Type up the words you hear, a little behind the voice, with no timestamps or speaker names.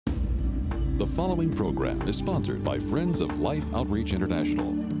The following program is sponsored by Friends of Life Outreach International.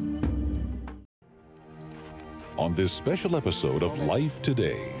 On this special episode of Life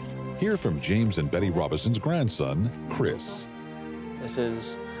Today, hear from James and Betty Robison's grandson, Chris. This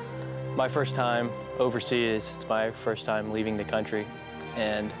is my first time overseas. It's my first time leaving the country.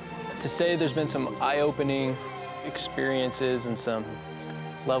 And to say there's been some eye-opening experiences and some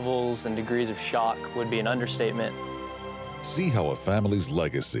levels and degrees of shock would be an understatement. See how a family's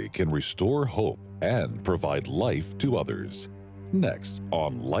legacy can restore hope and provide life to others. Next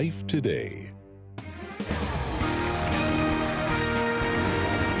on Life Today.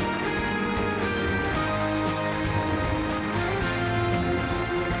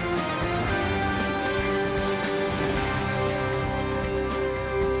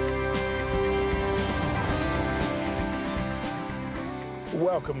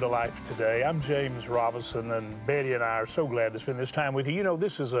 Welcome to Life Today. I'm James Robison, and Betty and I are so glad to spend this time with you. You know,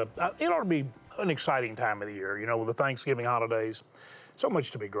 this is it ought to be an exciting time of the year, you know, with the Thanksgiving holidays. So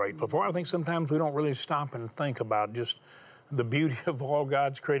much to be grateful for. I think sometimes we don't really stop and think about just the beauty of all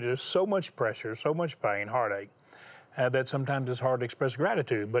God's created. There's so much pressure, so much pain, heartache, that sometimes it's hard to express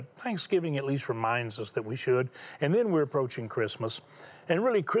gratitude. But Thanksgiving at least reminds us that we should. And then we're approaching Christmas. And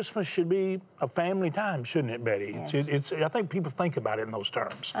really, Christmas should be a family time, shouldn't it, Betty? Yes. I think people think about it in those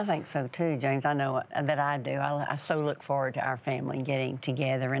terms. I think so too, James. I know that I do. I so look forward to our family getting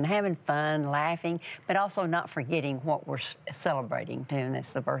together and having fun, laughing, but also not forgetting what we're celebrating too, and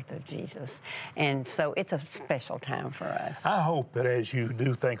that's the birth of Jesus. And so it's a special time for us. I hope that as you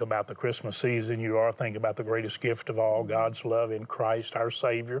do think about the Christmas season, you are thinking about the greatest gift of all, God's love in Christ, our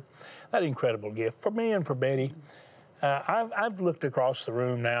Savior. That incredible gift for me and for Betty. I've looked across the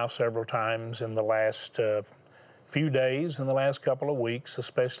room now several times in the last few days, in the last couple of weeks,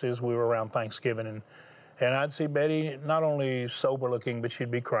 especially as we were around Thanksgiving, and I'd see Betty not only sober looking, but she'd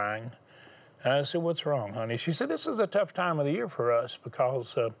be crying. And I said, "What's wrong, honey?" She said, "This is a tough time of the year for us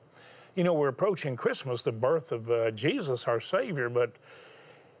because, you know, we're approaching Christmas, the birth of Jesus, our Savior, but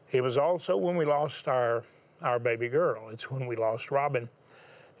it was also when we lost our baby girl. It's when we lost Robin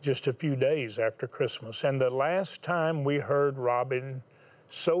just a few days after Christmas. And the last time we heard Robin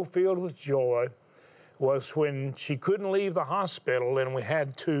so filled with joy was when she couldn't leave the hospital and we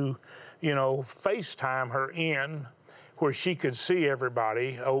had to, you know, FaceTime her in where she could see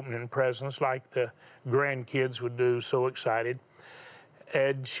everybody opening presents like the grandkids would do, so excited.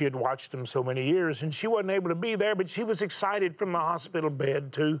 And she had watched them so many years and she wasn't able to be there, but she was excited from the hospital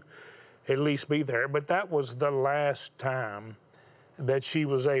bed to at least be there. But that was the last time that she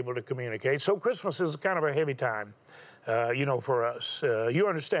was able to communicate. So Christmas is kind of a heavy time, you know, for us. You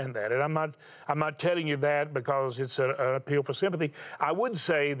understand that, and I'm not telling you that because it's an appeal for sympathy. I would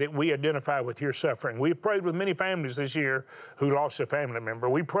say that we identify with your suffering. We've prayed with many families this year who lost a family member.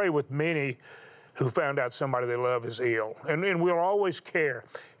 We pray with many who found out somebody they love is ill, and we'll always care.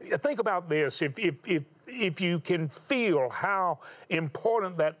 Think about this: if you can feel how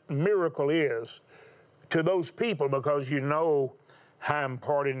important that miracle is to those people, because you know how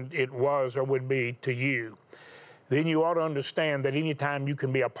important it was or would be to you, then you ought to understand that anytime you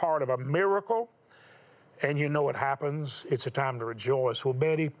can be a part of a miracle and you know it happens, it's a time to rejoice. Well,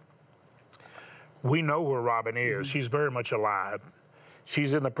 Betty, we know where Robin is. She's very much alive.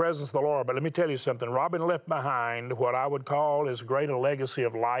 She's in the presence of the Lord. But let me tell you something. Robin left behind what I would call as great a legacy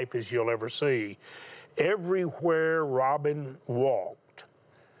of life as you'll ever see. Everywhere Robin walked,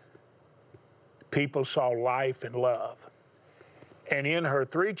 people saw life and love. And in her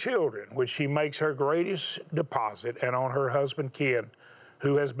 3 children, which she makes her greatest deposit, and on her husband, Ken,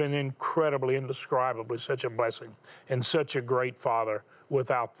 who has been incredibly, indescribably such a blessing and such a great father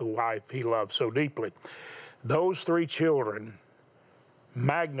without the wife he loved so deeply. Those 3 children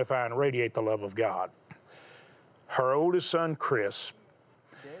magnify and radiate the love of God. Her oldest son, Chris,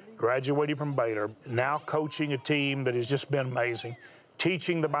 graduating from Baylor, now coaching a team that has just been amazing,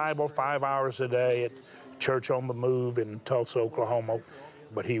 teaching the Bible 5 hours a day at Church on the Move in Tulsa, Oklahoma.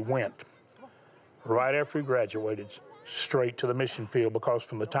 But he went right after he graduated straight to the mission field, because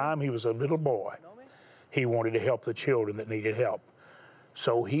from the time he was a little boy, he wanted to help the children that needed help.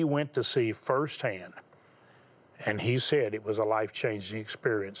 So he went to see firsthand, and he said it was a life-changing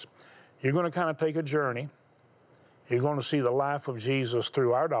experience. You're going to kind of take a journey. You're going to see the life of Jesus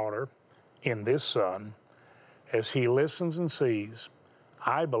through our daughter in this son as he listens and sees,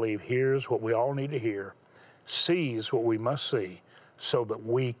 I believe, hears what we all need to hear, sees what we must see, so that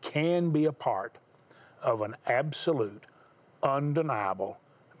we can be a part of an absolute, undeniable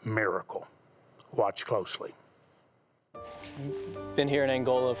miracle. Watch closely. Been here in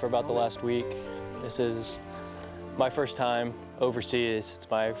Angola for about the last week. This is my first time overseas. It's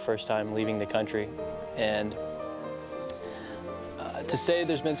my first time leaving the country. And to say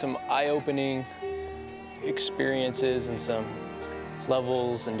there's been some eye-opening experiences and some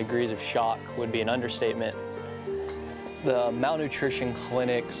levels and degrees of shock would be an understatement. The malnutrition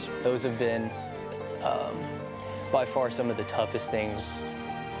clinics, those have been by far some of the toughest things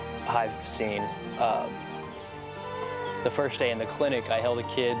I've seen. The first day in the clinic, I held a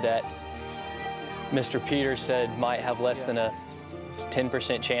kid that Mr. Peters said might have less than a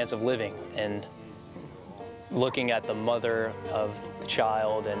 10% chance of living. And looking at the mother of the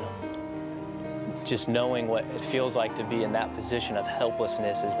child and just knowing what it feels like to be in that position of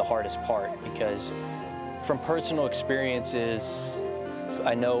helplessness is the hardest part, because from personal experiences,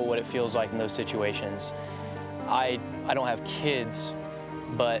 I know what it feels like in those situations. I don't have kids,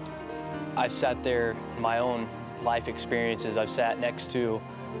 but I've sat there in my own life experiences. I've sat next to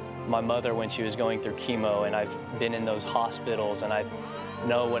my mother when she was going through chemo, and I've been in those hospitals, and I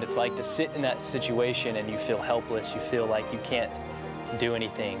know what it's like to sit in that situation and you feel helpless. You feel like you can't do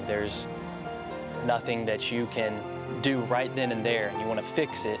anything. There's nothing that you can do right then and there, and you want to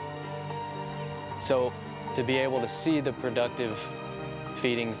fix it. So to be able to see the productive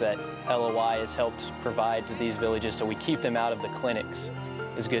feedings that LOI has helped provide to these villages so we keep them out of the clinics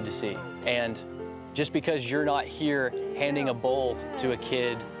is good to see. And just because you're not here handing a bowl to a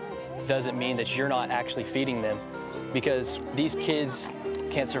kid doesn't mean that you're not actually feeding them, because these kids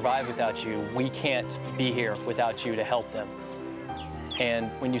can't survive without you. We can't be here without you to help them. And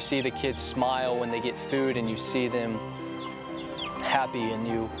when you see the kids smile when they get food, and you see them happy, and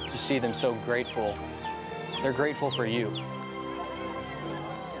you see them so grateful, they're grateful for you.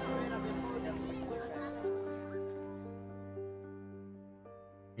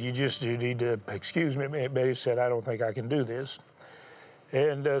 You need to excuse me. Betty said, I don't think I can do this.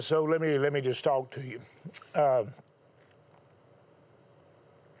 And so let me just talk to you.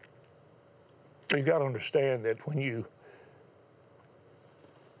 You've got to understand that when you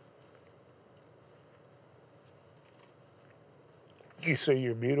see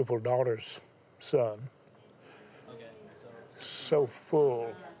your beautiful daughter's son so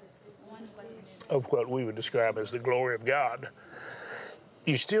full of what we would describe as the glory of God,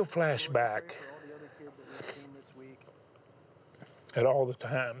 you still flash back at all the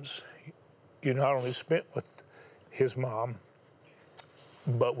times you not only spent with his mom,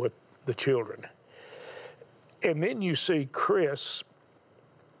 but with the children. And then you see Chris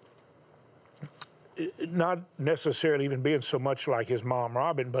not necessarily even being so much like his mom,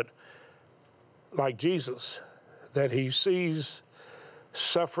 Robin, but like Jesus, that he sees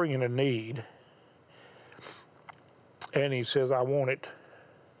suffering and a need, and he says, I want it.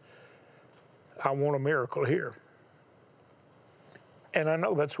 I want a miracle here. And I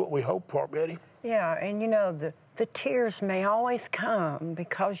know that's what we hope for, Betty. Yeah, and you know, the tears may always come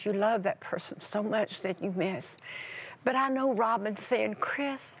because you love that person so much that you miss. But I know Robin saying,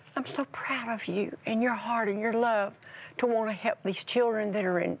 Chris, I'm so proud of you and your heart and your love to want to help these children that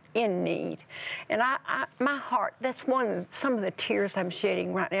are in need. And my heart, that's some of the tears I'm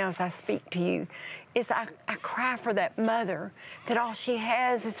shedding right now as I speak to you, is I cry for that mother that all she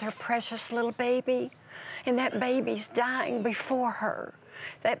has is her precious little baby, and that baby's dying before her.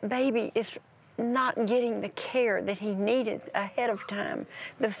 That baby is not getting the care that he needed ahead of time,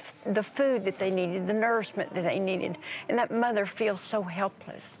 the food that they needed, the nourishment that they needed, and that mother feels so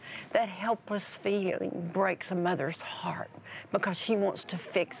helpless. That helpless feeling breaks a mother's heart because she wants to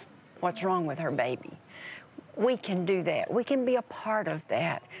fix what's wrong with her baby. We can do that. We can be a part of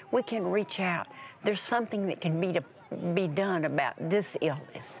that. We can reach out. There's something that can be done about this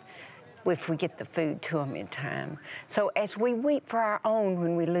illness if we get the food to them in time. So as we weep for our own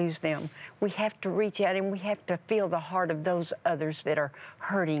when we lose them, we have to reach out and we have to feel the heart of those others that are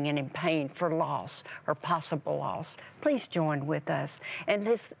hurting and in pain for loss or possible loss. Please join with us and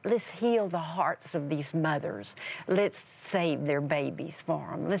let's heal the hearts of these mothers. Let's save their babies for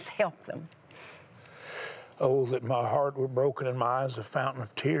them. Let's help them. Oh, that my heart were broken and my eyes a fountain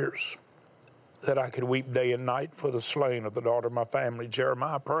of tears, that I could weep day and night for the slain of the daughter of my family,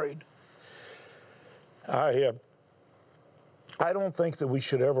 Jeremiah prayed. I don't think that we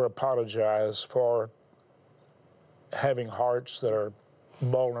should ever apologize for having hearts that are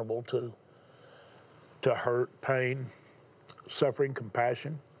vulnerable to hurt, pain, suffering,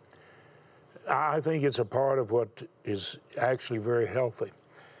 compassion. I think it's a part of what is actually very healthy.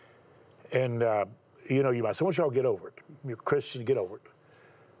 And, you might say, well, y'all get over it. You're Christian, get over it.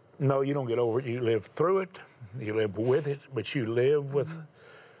 No, you don't get over it. You live through it. You live with it, but you live with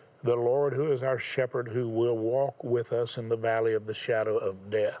the Lord, who is our shepherd, who will walk with us in the valley of the shadow of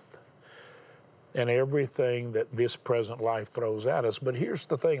death. and everything that this present life throws at us. But here's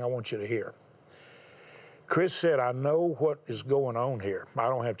the thing I want you to hear. Chris said, I know what is going on here. I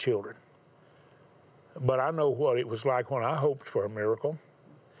don't have children. But I know what it was like when I hoped for a miracle.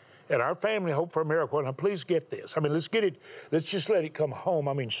 And our family hoped for a miracle. Now, please get this. I mean, let's get it. Let's just let it come home.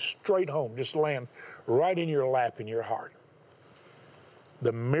 I mean, straight home. Just land right in your lap, in your heart.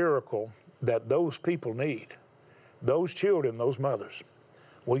 The miracle that those people need, those children, those mothers,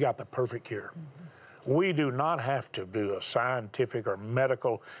 we got the perfect cure. We do not have to do a scientific or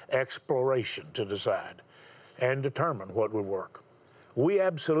medical exploration to decide and determine what would work. We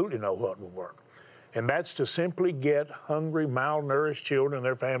absolutely know what would work. And that's to simply get hungry, malnourished children and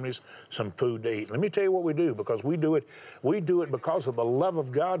their families some food to eat. Let me tell you what we do, because we do it because of the love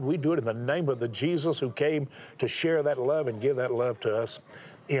of God. We do it in the name of the Jesus who came to share that love and give that love to us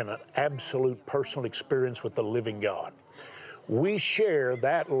in an absolute personal experience with the living God. We share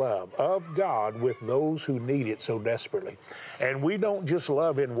that love of God with those who need it so desperately. And we don't just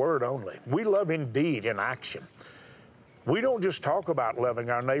love in word only. We love in deed, in action. We don't just talk about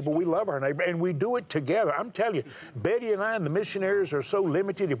loving our neighbor, we love our neighbor, and we do it together. I'm telling you, Betty and I and the missionaries are so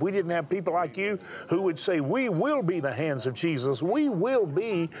limited. If we didn't have people like you who would say, we will be the hands of Jesus, we will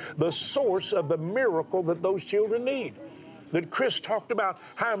be the source of the miracle that those children need. That Chris talked about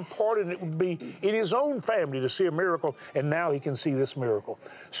how important it would be in his own family to see a miracle, and now he can see this miracle.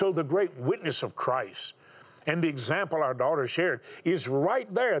 So the great witness of Christ and the example our daughter shared is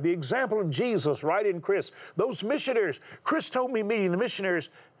right there. The example of Jesus right in Chris. Those missionaries, Chris told me meeting the missionaries,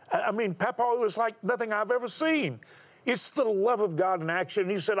 I mean, Papa, it was like nothing I've ever seen. It's the love of God in action.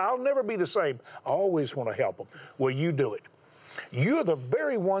 And he said, I'll never be the same. I always want to help them. Well, you do it. You're the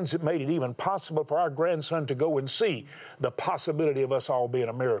very ones that made it even possible for our grandson to go and see the possibility of us all being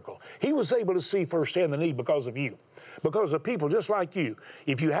a miracle. He was able to see firsthand the need because of you, because of people just like you.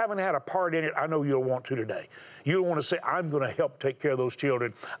 If you haven't had a part in it, I know you'll want to today. You'll want to say, I'm going to help take care of those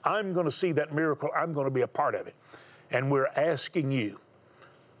children. I'm going to see that miracle. I'm going to be a part of it. And we're asking you,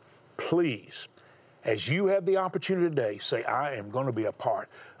 please, as you have the opportunity today, say, I am going to be a part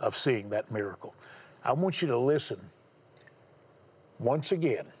of seeing that miracle. I want you to listen once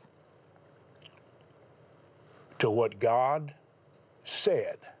again to what God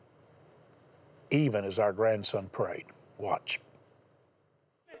said, even as our grandson prayed. Watch.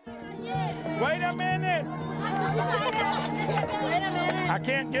 Wait a minute. I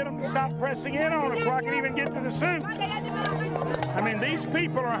can't get them to stop pressing in on us before I can even get to the soup. I mean, these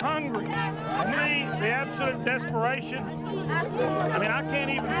people are hungry. See the absolute desperation. I mean, I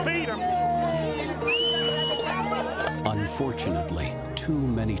can't even feed them. Unfortunately, too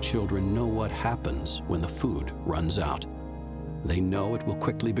many children know what happens when the food runs out. They know it will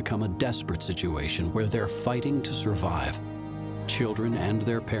quickly become a desperate situation where they're fighting to survive. Children and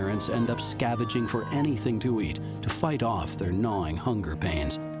their parents end up scavenging for anything to eat to fight off their gnawing hunger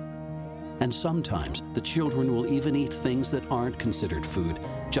pains. And sometimes the children will even eat things that aren't considered food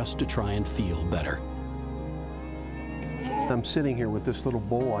just to try and feel better. I'm sitting here with this little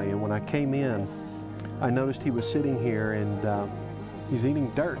boy, and when I came in, I noticed he was sitting here and he's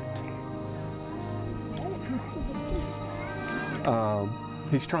eating dirt.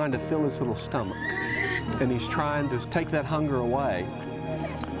 He's trying to fill his little stomach, and he's trying to take that hunger away.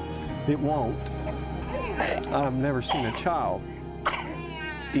 It won't. I've never seen a child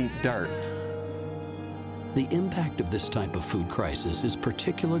eat dirt. The impact of this type of food crisis is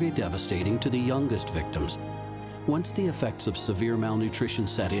particularly devastating to the youngest victims. Once the effects of severe malnutrition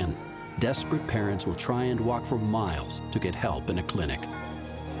set in, desperate parents will try and walk for miles to get help in a clinic.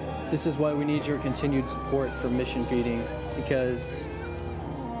 This is why we need your continued support for Mission Feeding, because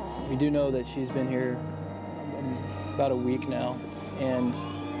we do know that she's been here about a week now, and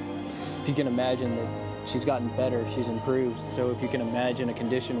if you can imagine that she's gotten better, she's improved, so if you can imagine a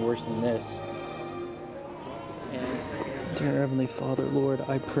condition worse than this. And dear Heavenly Father, Lord,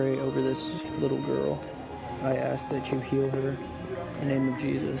 I pray over this little girl. I ask that you heal her in the name of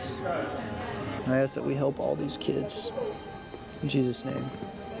Jesus. I ask that we help all these kids. In Jesus' name.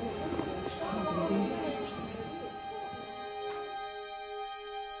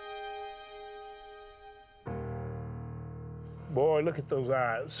 Boy, look at those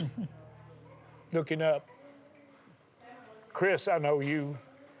eyes. Looking up. Chris, I know you.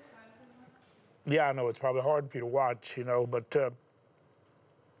 Yeah, I know it's probably hard for you to watch, you know, but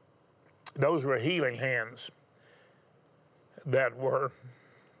those were healing hands that were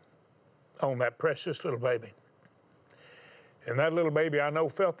on that precious little baby. And that little baby, I know,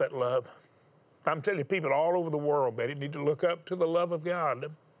 felt that love. I'm telling you, people all over the world, Betty, need to look up to the love of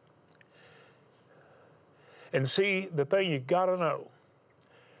God. And see, the thing you gotta know,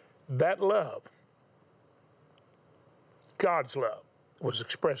 that love God's love was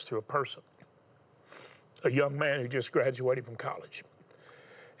expressed through a person, a young man who just graduated from college.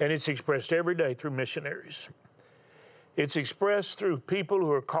 And it's expressed every day through missionaries. It's expressed through people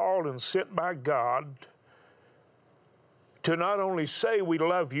who are called and sent by God to not only say we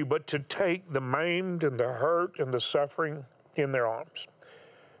love you, but to take the maimed and the hurt and the suffering in their arms,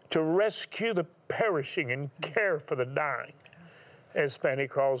 to rescue the perishing and care for the dying, as Fanny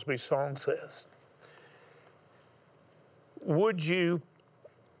Crosby's song says. Would you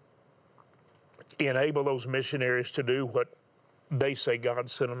enable those missionaries to do what they say God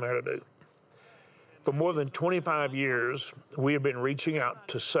sent them there to do? For more than 25 years, we have been reaching out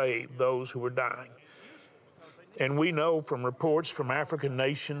to save those who were dying. And we know from reports from African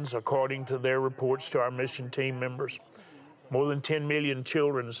nations, according to their reports to our mission team members, more than 10 million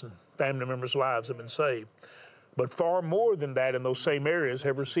children's and family members' lives have been saved. But far more than that in those same areas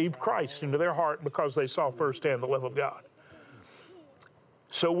have received Christ into their heart because they saw firsthand the love of God.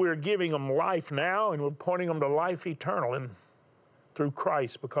 So we're giving them life now, and we're pointing them to life eternal and through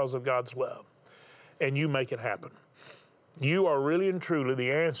Christ because of God's love. And you make it happen. You are really and truly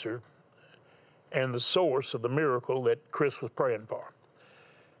the answer and the source of the miracle that Chris was praying for.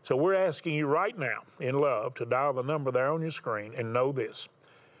 So we're asking you right now in love to dial the number there on your screen and know this.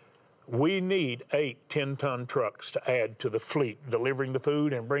 We need 8 10-ton trucks to add to the fleet, delivering the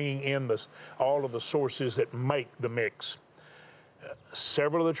food and bringing in all of the sources that make the mix.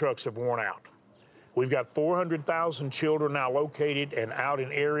 Several of the trucks have worn out. We've got 400,000 children now located and out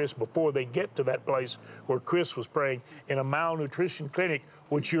in areas before they get to that place where Chris was praying in a malnutrition clinic,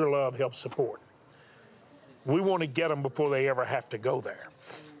 which your love helps support. We want to get them before they ever have to go there.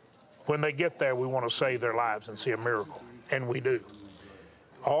 When they get there, we want to save their lives and see a miracle, and we do.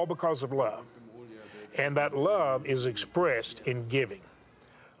 All because of love. And that love is expressed in giving.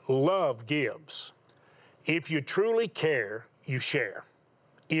 Love gives. If you truly care, you share.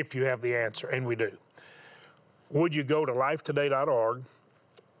 If you have the answer, and we do. Would you go to lifetoday.org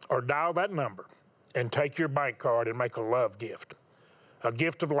or dial that number and take your bank card and make a love gift, a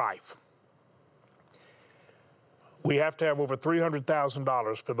gift of life? We have to have over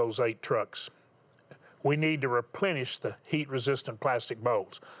 $300,000 for those 8 trucks. We need to replenish the heat-resistant plastic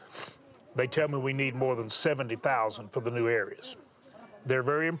bowls. They tell me we need more than 70,000 for the new areas. They're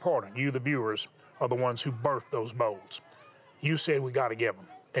very important. You, the viewers, are the ones who birthed those bowls. You said we got to give them,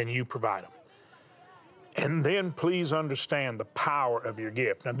 and you provide them. And then please understand the power of your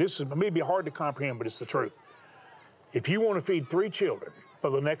gift. Now, this may be hard to comprehend, but it's the truth. If you want to feed 3 children for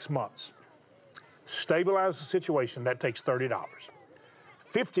the next months, stabilize the situation, that takes $30.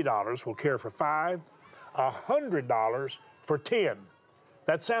 $50 will care for 5, $100 for 10.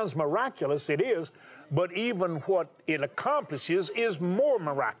 That sounds miraculous, it is, but even what it accomplishes is more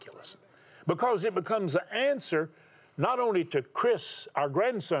miraculous because it becomes the answer not only to Chris, our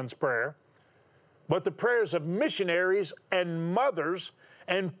grandson's prayer, but the prayers of missionaries and mothers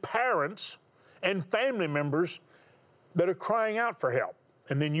and parents and family members that are crying out for help.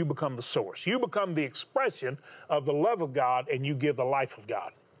 And then you become the source. You become the expression of the love of God, and you give the life of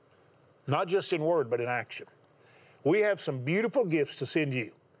God. Not just in word, but in action. We have some beautiful gifts to send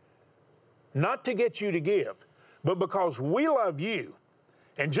you. Not to get you to give, but because we love you.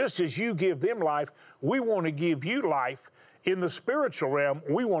 And just as you give them life, we want to give you life. In the spiritual realm,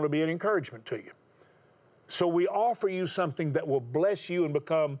 we want to be an encouragement to you. So we offer you something that will bless you and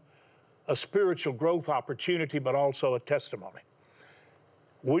become a spiritual growth opportunity, but also a testimony.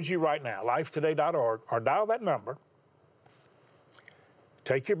 Would you right now, lifetoday.org, or dial that number,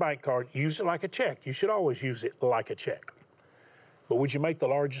 take your bank card, use it like a check. You should always use it like a check. But would you make the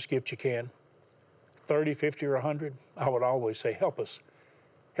largest gift you can? 30, 50, or 100? I would always say, help us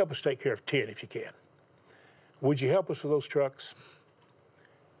take care of 10 if you can. Would you help us with those trucks?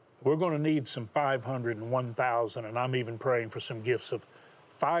 We're going to need some 500 and 1,000, and I'm even praying for some gifts of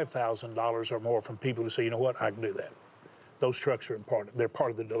 $5,000 or more from people who say, you know what, I can do that. Those trucks are important. They're part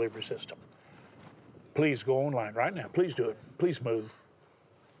of the delivery system. Please go online right now. Please do it. Please move.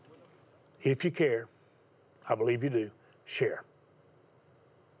 If you care, I believe you do, share.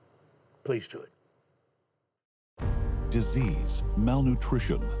 Please do it. Disease,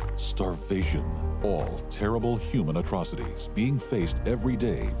 malnutrition, starvation, all terrible human atrocities being faced every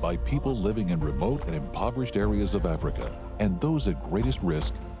day by people living in remote and impoverished areas of Africa. And those at greatest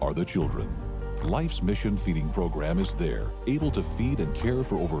risk are the children. Life's Mission Feeding Program is there, able to feed and care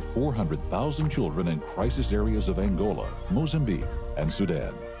for over 400,000 children in crisis areas of Angola, Mozambique, and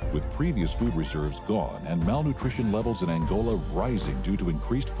Sudan. With previous food reserves gone and malnutrition levels in Angola rising due to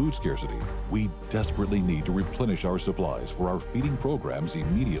increased food scarcity, we desperately need to replenish our supplies for our feeding programs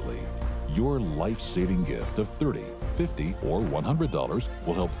immediately. Your life-saving gift of $30, $50 or $100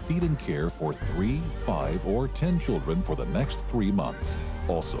 will help feed and care for 3, 5, or 10 children for the next 3 months.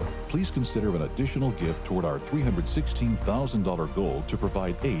 Also, please consider an additional gift toward our $316,000 goal to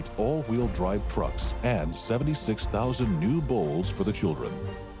provide 8 all-wheel drive trucks and 76,000 new bowls for the children.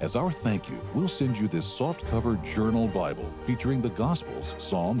 As our thank you, we'll send you this soft-cover journal Bible featuring the Gospels,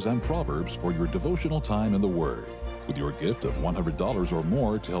 Psalms, and Proverbs for your devotional time in the Word. With your gift of $100 or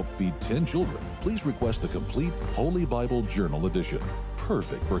more to help feed 10 children, please request the complete Holy Bible Journal Edition,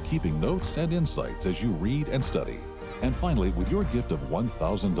 perfect for keeping notes and insights as you read and study. And finally, with your gift of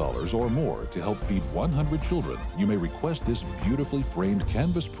 $1,000 or more to help feed 100 children, you may request this beautifully framed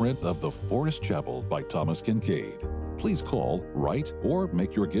canvas print of the Forest Chapel by Thomas Kincaid. Please call, write, or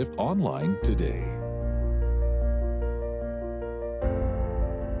make your gift online today.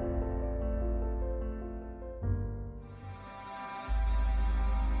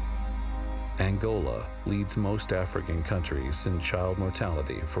 Angola leads most African countries in child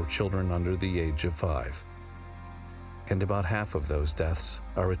mortality for children under the age of 5. And about half of those deaths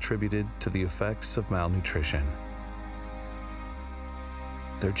are attributed to the effects of malnutrition.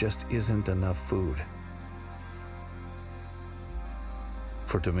 There just isn't enough food.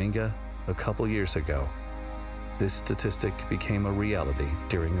 For Dominga, a couple years ago, this statistic became a reality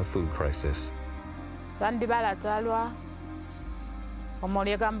during a food crisis. Sandibala tsalwa,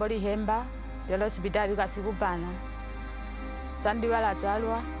 omolieka mboli hemba, delo sibitabi kasikupana. Sandibala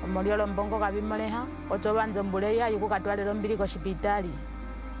tsalwa, omoliolo mbongo kabimoleha, otobanzo mbuleya yuku katwalelo mbili ko sibitali.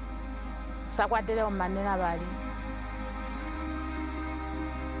 Sakwatele omanena bali.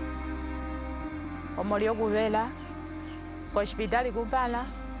 Omolio kubela, ko sibitali kupala,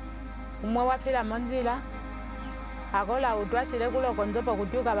 umwe wafila monzila, akola utwasile kulo konzopo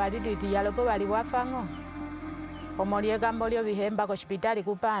kutyuka balidwiti yalopo bali wafango. Omolieka mbolio bihemba ko sibitali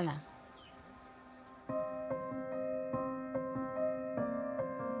kupala.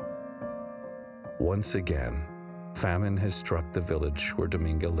 Once again, famine has struck the village where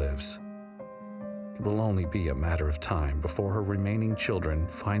Dominga lives. It will only be a matter of time before her remaining children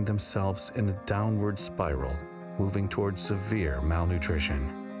find themselves in a downward spiral, moving towards severe malnutrition.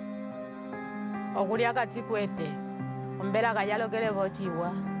 Okulya katsikwete, ombela kayalokele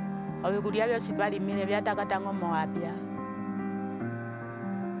bochiwa, obikulya byosi twalimile byatakatango moapya.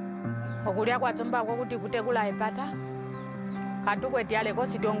 Okulya kwatsomba kuti kutekula epata, katukwete ale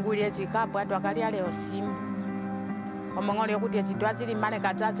kositongulye chikapu atwakali ale osimbu. Omongole kuti chitwazili mane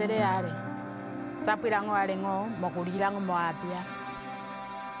katsatsele ale. Tsapwilango ale ngo mokulilango moapya.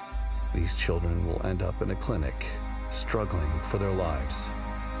 These children will end up in a clinic, struggling for their lives,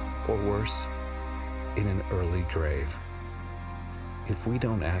 or worse, in an early grave, if we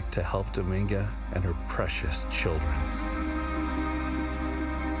don't act to help Dominga and her precious children.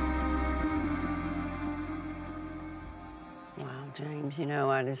 Wow, James, you know,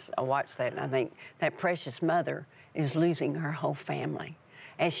 I watched that and I think that precious mother is losing her whole family.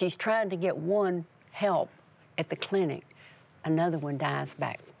 As she's trying to get one help at the clinic, another one dies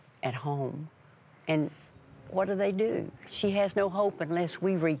back at home. And what do? She has no hope unless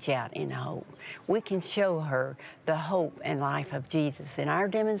we reach out in hope. We can show her the hope and life of Jesus in our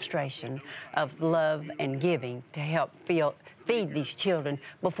demonstration of love and giving to help feed these children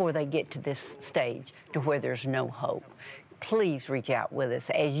before they get to this stage to where there's no hope. Please reach out with us.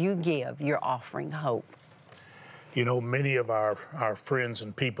 As you give, you're offering hope. You know, many of our friends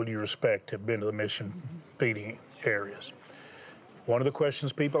and people you respect have been to the mission feeding areas. One of the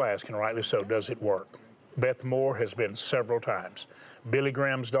questions people ask, and rightly so, does it work? Beth Moore has been several times. Billy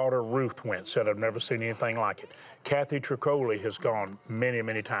Graham's daughter Ruth went, said, I've never seen anything like it. Kathy Tricoli has gone many,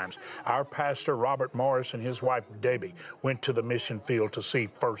 many times. Our pastor, Robert Morris, and his wife, Debbie, went to the mission field to see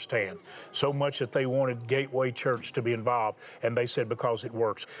firsthand. So much that they wanted Gateway Church to be involved, and they said because it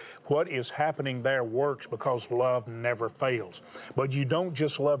works. What is happening there works because love never fails. But you don't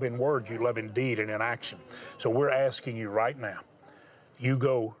just love in word, you love in deed and in action. So we're asking you right now, you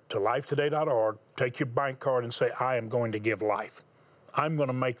go to lifetoday.org, take your bank card and say, I am going to give life. I'm going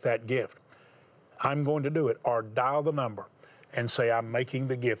to make that gift. I'm going to do it. Or dial the number and say, I'm making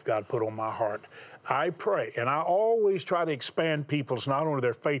the gift God put on my heart. I pray, and I always try to expand people's, not only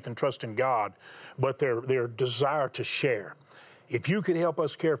their faith and trust in God, but their desire to share. If you could help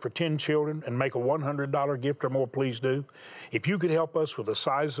us care for 10 children and make a $100 gift or more, please do. If you could help us with a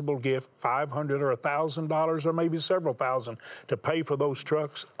sizable gift, $500 or $1,000 or maybe several thousand to pay for those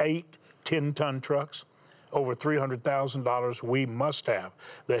trucks, 8 10-ton trucks, over $300,000, we must have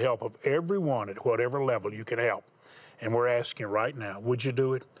the help of everyone at whatever level you can help. And we're asking right now, would you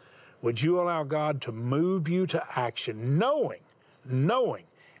do it? Would you allow God to move you to action, knowing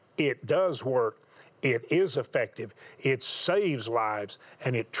it does work It is effective, it saves lives,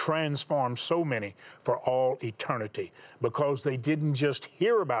 and it transforms so many for all eternity because they didn't just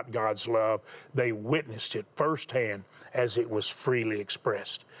hear about God's love, they witnessed it firsthand as it was freely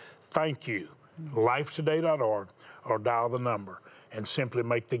expressed. Thank you. Lifetoday.org, or dial the number and simply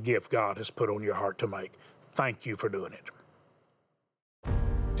make the gift God has put on your heart to make. Thank you for doing it.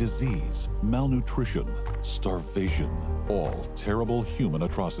 Disease, malnutrition, starvation, all terrible human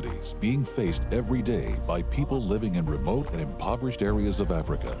atrocities being faced every day by people living in remote and impoverished areas of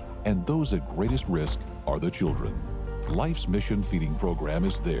Africa. And those at greatest risk are the children. Life's Mission Feeding Program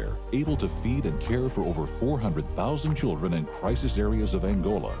is there, able to feed and care for over 400,000 children in crisis areas of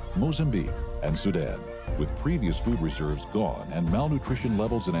Angola, Mozambique, and Sudan. With previous food reserves gone and malnutrition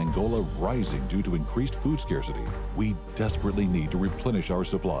levels in Angola rising due to increased food scarcity, we desperately need to replenish our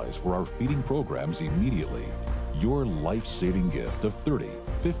supplies for our feeding programs immediately. Your life-saving gift of $30,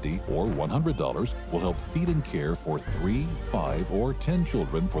 $50, or $100 will help feed and care for 3, 5, or 10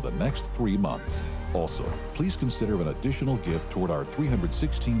 children for the next 3 months. Also, please consider an additional gift toward our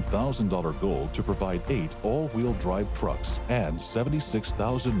 $316,000 goal to provide 8 all-wheel drive trucks and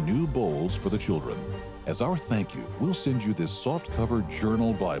 76,000 new bowls for the children. As our thank you, we'll send you this soft-cover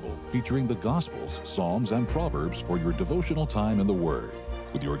journal Bible featuring the Gospels, Psalms, and Proverbs for your devotional time in the Word.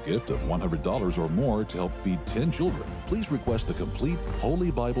 With your gift of $100 or more to help feed 10 children, please request the complete Holy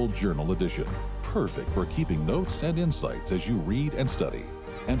Bible Journal Edition, perfect for keeping notes and insights as you read and study.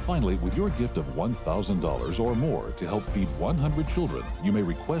 And finally, with your gift of $1,000 or more to help feed 100 children, you may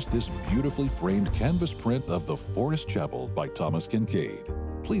request this beautifully framed canvas print of The Forest Chapel by Thomas Kincaid.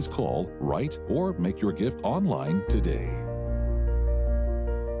 Please call, write, or make your gift online today.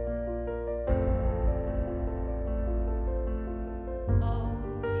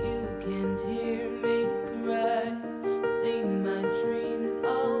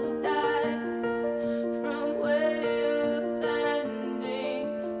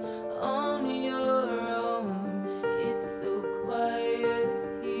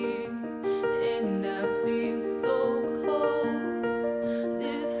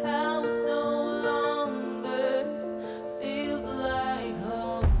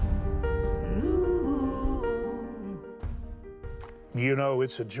 You know,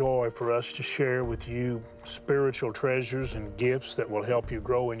 it's a joy for us to share with you spiritual treasures and gifts that will help you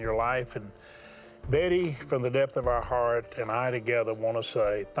grow in your life. And Betty, from the depth of our heart, and I together want to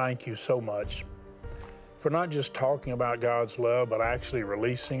say thank you so much for not just talking about God's love, but actually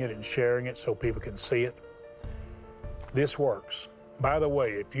releasing it and sharing it so people can see it. This works. By the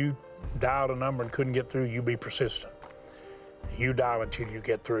way, if you dialed a number and couldn't get through, you be persistent. You dial until you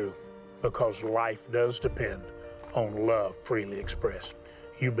get through, because life does depend on love freely expressed.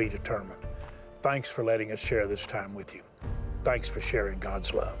 You be determined. Thanks for letting us share this time with you. Thanks for sharing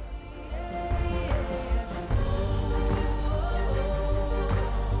God's love.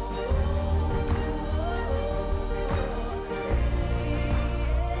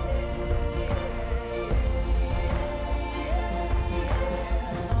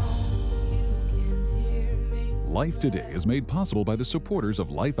 Life Today is made possible by the supporters of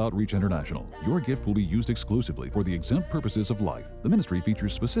Life Outreach International. Your gift will be used exclusively for the exempt purposes of life. The ministry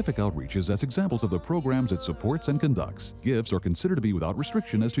features specific outreaches as examples of the programs it supports and conducts. Gifts are considered to be without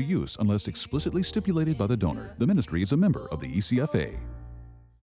restriction as to use unless explicitly stipulated by the donor. The ministry is a member of the ECFA.